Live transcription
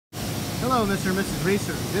Hello, Mr. and Mrs.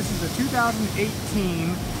 Reeser. This is the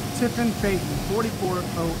 2018 Tiffin Phaeton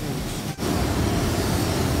 44OH.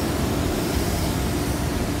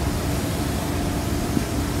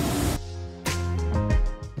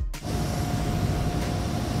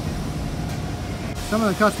 Some of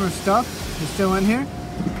the customer's stuff is still in here.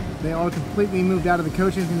 They all completely moved out of the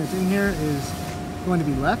coach. Anything that's in here is going to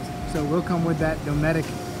be left. So we'll come with that Dometic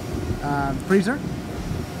freezer.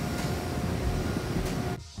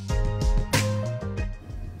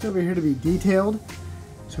 It's over here to be detailed.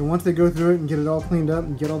 So once they go through it and get it all cleaned up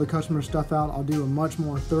and get all the customer stuff out, I'll do a much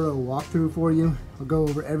more thorough walkthrough for you. I'll go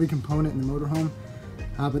over every component in the motorhome.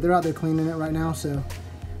 But they're out there cleaning it right now, so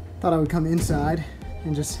thought I would come inside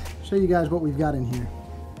and just show you guys what we've got in here.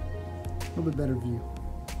 A little bit better view.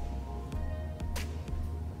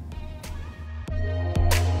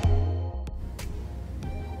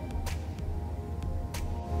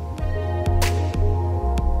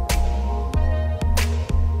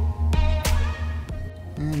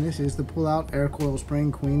 And this is the pull-out air coil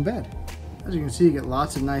spring queen bed. As you can see, you get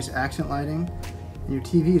lots of nice accent lighting, and your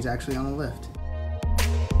TV is actually on a lift.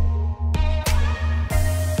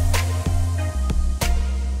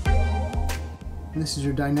 And this is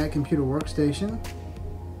your dinette computer workstation.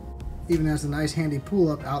 Even has the nice handy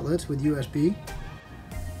pull-up outlets with USB.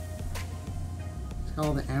 It's got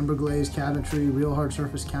all the amber glazed cabinetry, real hard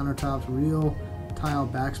surface countertops, real tile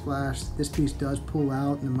backsplash. This piece does pull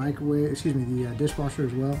out in the microwave, excuse me, the dishwasher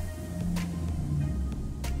as well.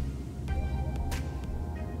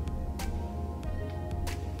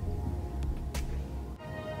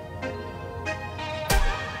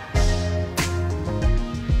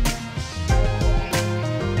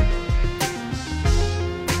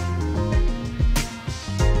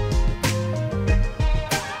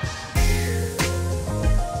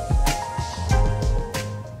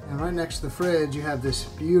 Next to the fridge, you have this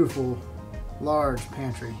beautiful large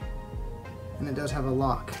pantry, and it does have a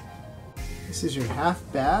lock. This is your half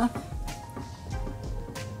bath.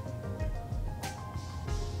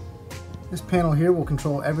 This panel here will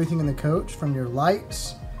control everything in the coach, from your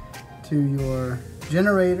lights to your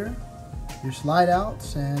generator, your slide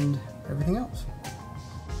outs, and everything else.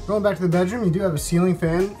 Going back to the bedroom, you do have a ceiling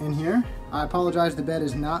fan in here. I apologize, the bed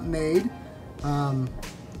is not made.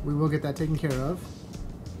 We will get that taken care of.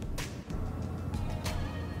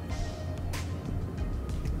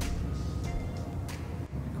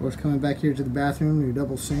 Of course, coming back here to the bathroom, your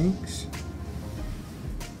double sinks.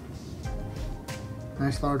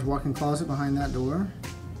 Nice large walk-in closet behind that door.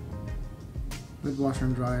 With washer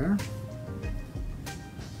and dryer.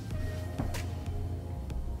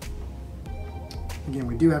 Again,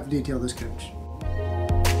 we do have to detail this coach.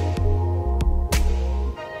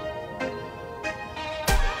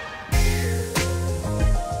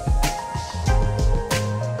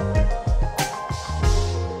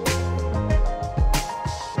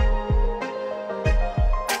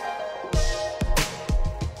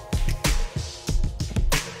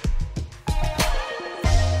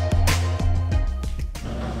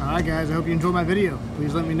 Alright guys, I hope you enjoyed my video.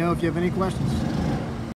 Please let me know if you have any questions.